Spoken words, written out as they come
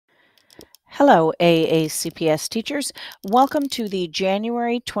Hello, AACPS teachers. Welcome to the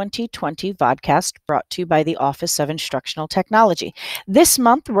January 2020 vodcast brought to you by the Office of Instructional Technology. This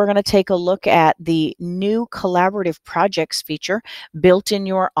month, we're going to take a look at the new collaborative projects feature built in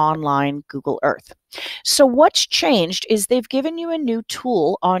your online Google Earth. So what's changed is they've given you a new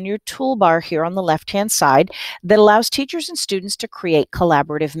tool on your toolbar here on the left-hand side that allows teachers and students to create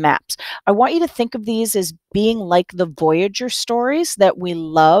collaborative maps. I want you to think of these as being like the Voyager stories that we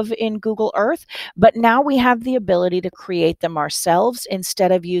love in Google Earth, but now we have the ability to create them ourselves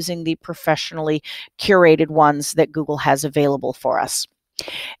instead of using the professionally curated ones that Google has available for us.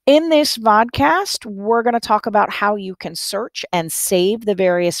 In this vodcast, we're going to talk about how you can search and save the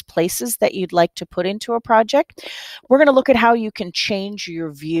various places that you'd like to put into a project. We're going to look at how you can change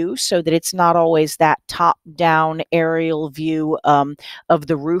your view so that it's not always that top-down aerial view of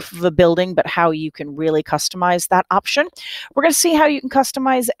the roof of a building, but how you can really customize that option. We're going to see how you can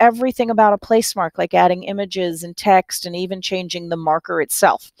customize everything about a place mark, like adding images and text and even changing the marker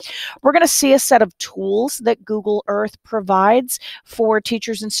itself. We're going to see a set of tools that Google Earth provides for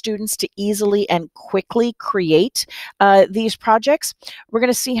teachers and students to easily and quickly create these projects. We're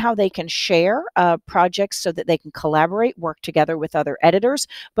going to see how they can share projects so that they can collaborate, work together with other editors,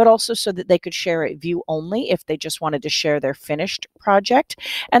 but also so that they could share it view only if they just wanted to share their finished project.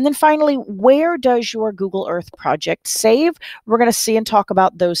 And then finally, where does your Google Earth project save? We're going to see and talk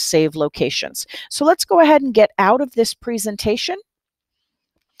about those save locations. So let's go ahead and get out of this presentation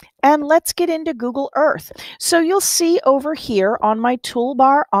and let's get into Google Earth. So you'll see over here on my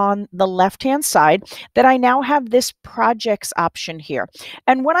toolbar on the left-hand side that I now have this projects option here.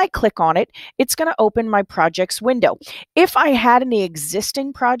 And when I click on it, it's going to open my projects window. If I had any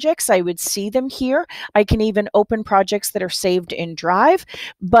existing projects, I would see them here. I can even open projects that are saved in Drive,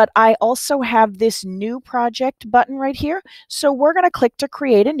 but I also have this new project button right here. So we're going to click to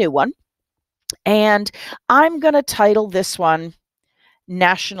create a new one. And I'm going to title this one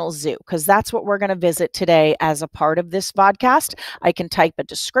National Zoo, because that's what we're going to visit today as a part of this vodcast. I can type a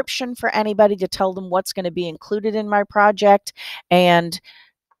description for anybody to tell them what's going to be included in my project. And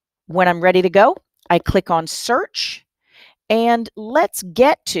when I'm ready to go, I click on search and let's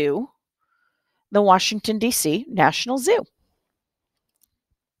get to the Washington, D.C. National Zoo.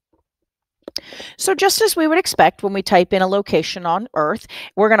 So just as we would expect when we type in a location on Earth,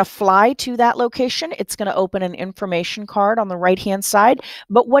 we're going to fly to that location. It's going to open an information card on the right-hand side.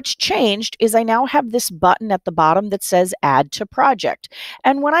 But what's changed is I now have this button at the bottom that says Add to Project.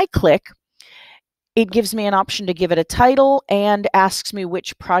 And when I click, it gives me an option to give it a title and asks me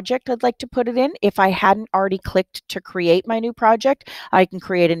which project I'd like to put it in. If I hadn't already clicked to create my new project, I can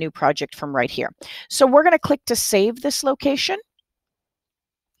create a new project from right here. So we're going to click to save this location.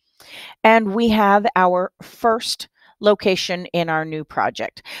 And we have our first location in our new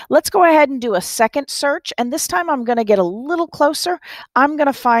project. Let's go ahead and do a second search. And this time I'm going to get a little closer. I'm going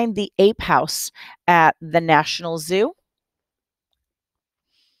to find the ape house at the National Zoo.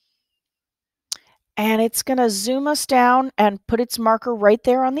 And it's going to zoom us down and put its marker right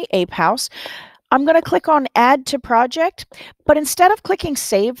there on the ape house. I'm going to click on Add to Project, but instead of clicking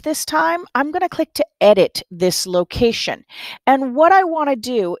Save this time, I'm going to click to edit this location. And what I want to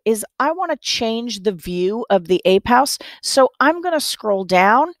do is I want to change the view of the ape house. So I'm going to scroll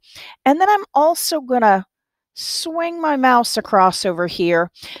down, and then I'm also going to swing my mouse across over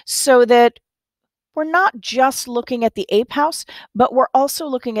here so that we're not just looking at the ape house, but we're also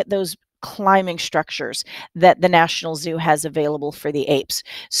looking at those climbing structures that the National Zoo has available for the apes.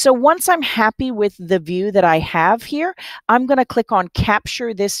 So once I'm happy with the view that I have here, I'm going to click on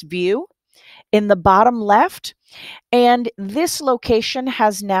Capture This View in the bottom left. And this location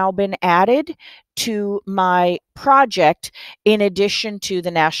has now been added to my project in addition to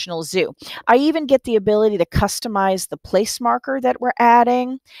the National Zoo. I even get the ability to customize the place marker that we're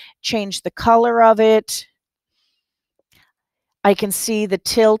adding, change the color of it. I can see the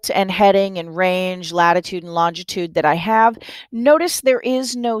tilt and heading and range, latitude and longitude that I have. Notice there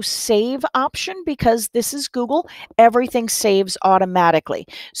is no save option because this is Google. Everything saves automatically.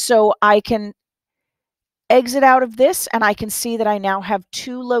 So I can exit out of this and I can see that I now have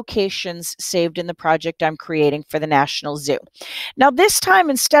 2 locations saved in the project I'm creating for the National Zoo. Now this time,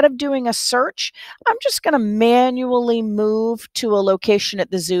 instead of doing a search, I'm just going to manually move to a location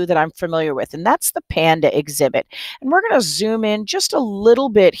at the zoo that I'm familiar with, and that's the panda exhibit. And we're going to zoom in just a little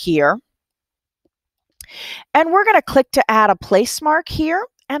bit here. And we're going to click to add a place mark here,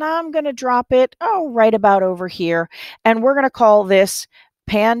 and I'm going to drop it, right about over here. And we're going to call this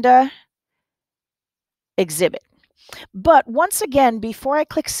Panda Exhibit. But once again, before I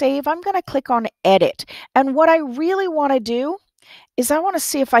click Save, I'm going to click on Edit. And what I really want to do is I want to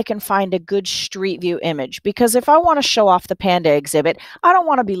see if I can find a good street view image, because if I want to show off the panda exhibit, I don't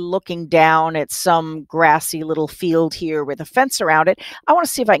want to be looking down at some grassy little field here with a fence around it. I want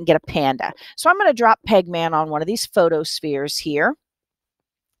to see if I can get a panda. So I'm going to drop Pegman on one of these photospheres here.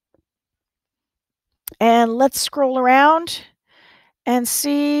 And let's scroll around and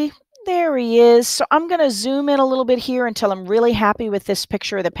see. There he is. So I'm going to zoom in a little bit here until I'm really happy with this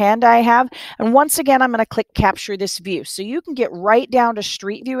picture of the panda I have. And once again, I'm going to click capture this view. So you can get right down to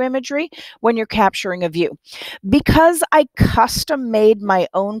street view imagery when you're capturing a view. Because I custom made my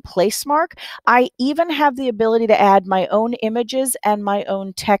own place mark, I even have the ability to add my own images and my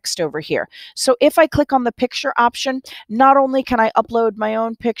own text over here. So if I click on the picture option, not only can I upload my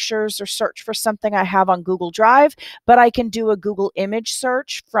own pictures or search for something I have on Google Drive, but I can do a Google image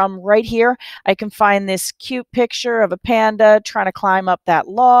search from right here. I can find this cute picture of a panda trying to climb up that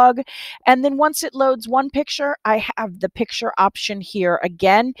log. And then once it loads one picture, I have the picture option here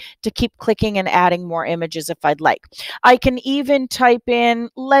again to keep clicking and adding more images if I'd like. I can even type in,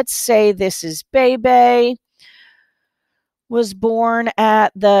 let's say this is Bebe, was born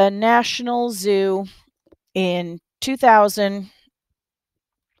at the National Zoo in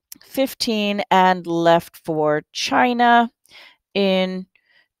 2015 and left for China in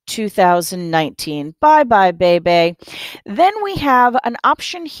 2019. Bye-bye, baby. Then we have an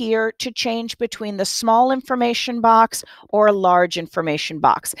option here to change between the small information box or a large information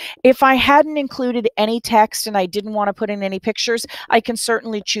box. If I hadn't included any text and I didn't want to put in any pictures, I can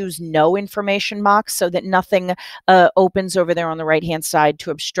certainly choose no information box so that nothing opens over there on the right-hand side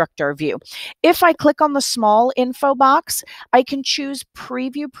to obstruct our view. If I click on the small info box, I can choose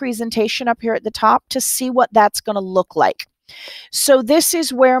preview presentation up here at the top to see what that's going to look like. So this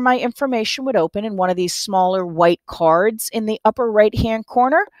is where my information would open in one of these smaller white cards in the upper right-hand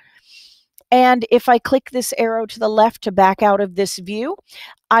corner. And if I click this arrow to the left to back out of this view,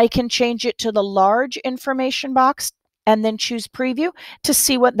 I can change it to the large information box and then choose preview to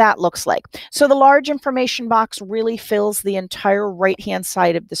see what that looks like. So the large information box really fills the entire right-hand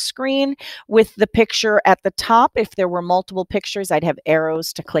side of the screen with the picture at the top. If there were multiple pictures, I'd have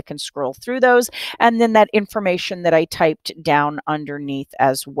arrows to click and scroll through those, and then that information that I typed down underneath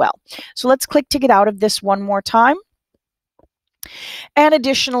as well. So let's click to get out of this one more time. And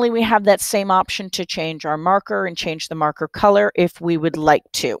additionally, we have that same option to change our marker and change the marker color if we would like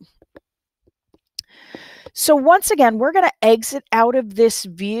to. So once again, we're going to exit out of this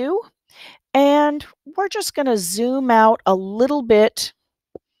view and we're just going to zoom out a little bit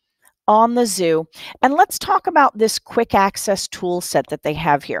on the zoo. And let's talk about this quick access tool set that they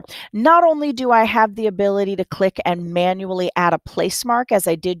have here. Not only do I have the ability to click and manually add a place mark, as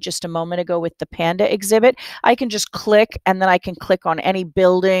I did just a moment ago with the panda exhibit, I can just click and then I can click on any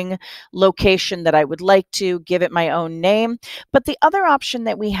building location that I would like to, give it my own name. But the other option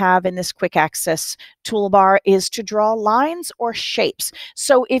that we have in this quick access toolbar is to draw lines or shapes.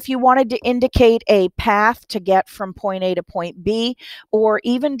 So if you wanted to indicate a path to get from point A to point B, or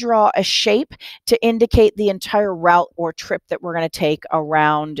even draw a shape to indicate the entire route or trip that we're going to take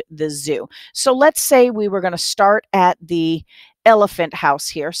around the zoo. So let's say we were going to start at the elephant house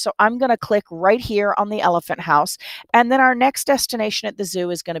here. So I'm going to click right here on the elephant house. And then our next destination at the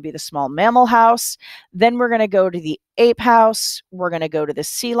zoo is going to be the small mammal house. Then we're going to go to the ape house. We're going to go to the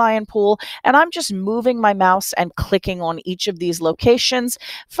sea lion pool. And I'm just moving my mouse and clicking on each of these locations.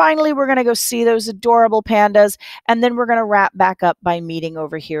 Finally, we're going to go see those adorable pandas. And then we're going to wrap back up by meeting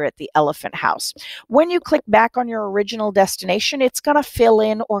over here at the elephant house. When you click back on your original destination, it's going to fill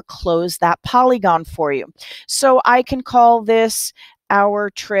in or close that polygon for you. So I can call this our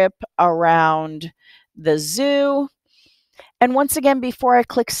trip around the zoo. And once again, before I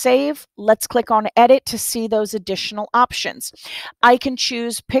click save, let's click on edit to see those additional options. I can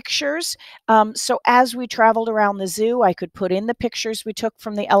choose pictures. So as we traveled around the zoo, I could put in the pictures we took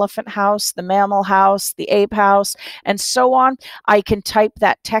from the elephant house, the mammal house, the ape house, and so on. I can type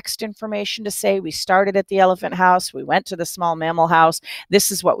that text information to say we started at the elephant house, we went to the small mammal house,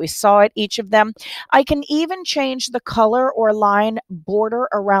 this is what we saw at each of them. I can even change the color or line border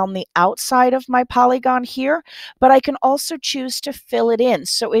around the outside of my polygon here, but I can also choose to fill it in.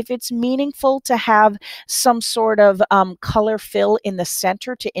 So if it's meaningful to have some sort of color fill in the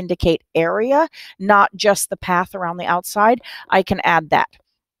center to indicate area, not just the path around the outside, I can add that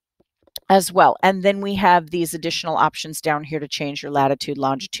as well. And then we have these additional options down here to change your latitude,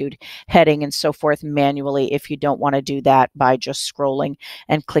 longitude, heading, and so forth manually if you don't want to do that by just scrolling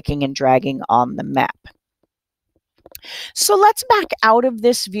and clicking and dragging on the map. So let's back out of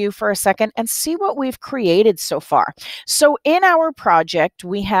this view for a second and see what we've created so far. So in our project,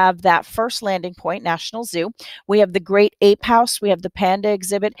 we have that first landing point, National Zoo. We have the Great Ape House, we have the Panda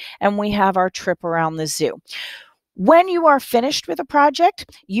exhibit, and we have our trip around the zoo. When you are finished with a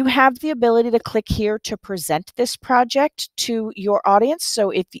project, you have the ability to click here to present this project to your audience.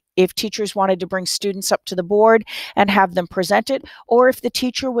 So if teachers wanted to bring students up to the board and have them present it, or if the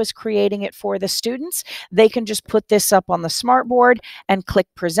teacher was creating it for the students, they can just put this up on the smartboard and click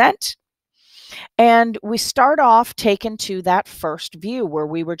present. And we start off taken to that first view where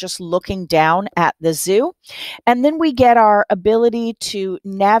we were just looking down at the zoo. And then we get our ability to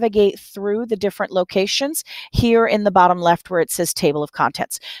navigate through the different locations here in the bottom left where it says table of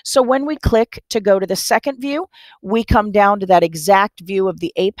contents. So when we click to go to the second view, we come down to that exact view of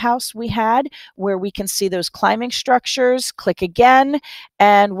the ape house we had where we can see those climbing structures. Click again,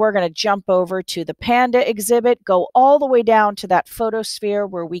 and we're going to jump over to the panda exhibit, go all the way down to that photosphere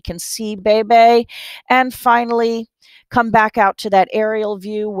where we can see Bebe, and finally come back out to that aerial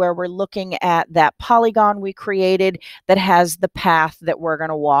view where we're looking at that polygon we created that has the path that we're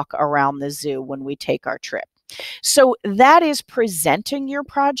going to walk around the zoo when we take our trip. So that is presenting your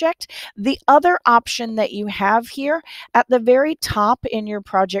project. The other option that you have here at the very top in your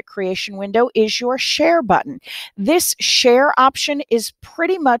project creation window is your share button. This share option is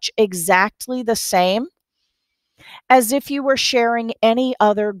pretty much exactly the same as if you were sharing any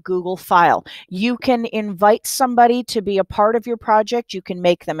other Google file. You can invite somebody to be a part of your project. You can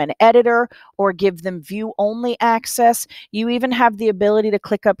make them an editor or give them view-only access. You even have the ability to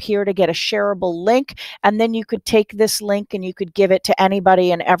click up here to get a shareable link, and then you could take this link and you could give it to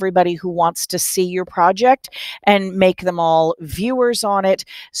anybody and everybody who wants to see your project and make them all viewers on it.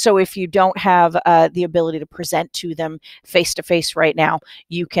 So if you don't have the ability to present to them face-to-face right now,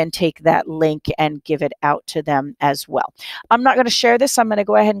 you can take that link and give it out to them as well. I'm not going to share this. I'm going to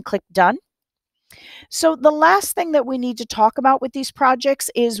go ahead and click done. So the last thing that we need to talk about with these projects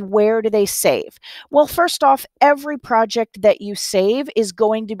is where do they save? Well, first off, every project that you save is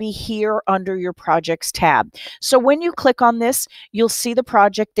going to be here under your projects tab. So when you click on this, you'll see the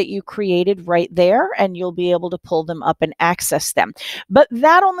project that you created right there, and you'll be able to pull them up and access them. But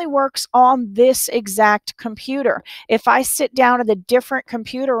that only works on this exact computer. If I sit down at a different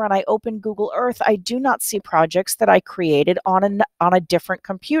computer and I open Google Earth, I do not see projects that I created on a different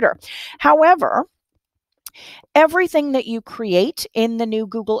computer. However, everything that you create in the new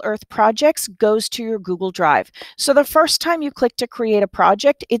Google Earth projects goes to your Google Drive. So the first time you click to create a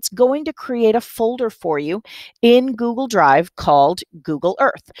project, it's going to create a folder for you in Google Drive called Google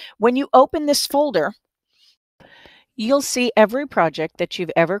Earth. When you open this folder, you'll see every project that you've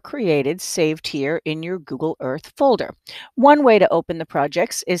ever created saved here in your Google Earth folder. One way to open the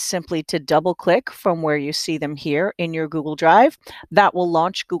projects is simply to double-click from where you see them here in your Google Drive. That will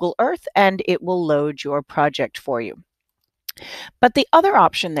launch Google Earth and it will load your project for you. But the other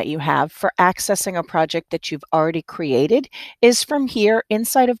option that you have for accessing a project that you've already created is from here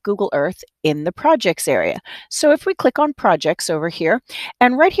inside of Google Earth in the projects area. So if we click on projects over here,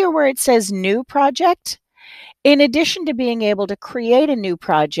 and right here where it says new project, in addition to being able to create a new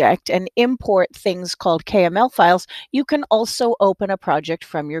project and import things called KML files, you can also open a project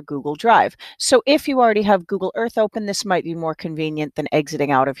from your Google Drive. So if you already have Google Earth open, this might be more convenient than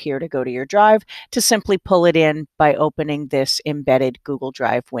exiting out of here to go to your drive, to simply pull it in by opening this embedded Google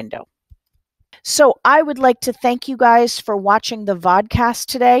Drive window. So I would like to thank you guys for watching the vodcast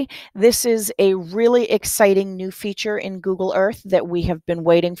today. This is a really exciting new feature in Google Earth that we have been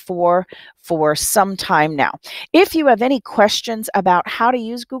waiting for some time now. If you have any questions about how to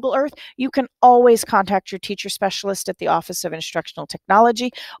use Google Earth, you can always contact your teacher specialist at the Office of Instructional Technology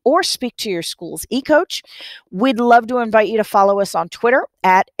or speak to your school's e-coach. We'd love to invite you to follow us on Twitter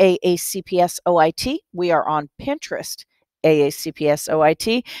at AACPSOIT. We are on Pinterest,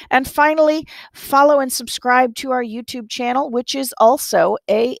 AACPSOIT. And finally, follow and subscribe to our YouTube channel, which is also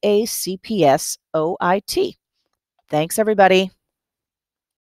AACPSOIT. Thanks, everybody.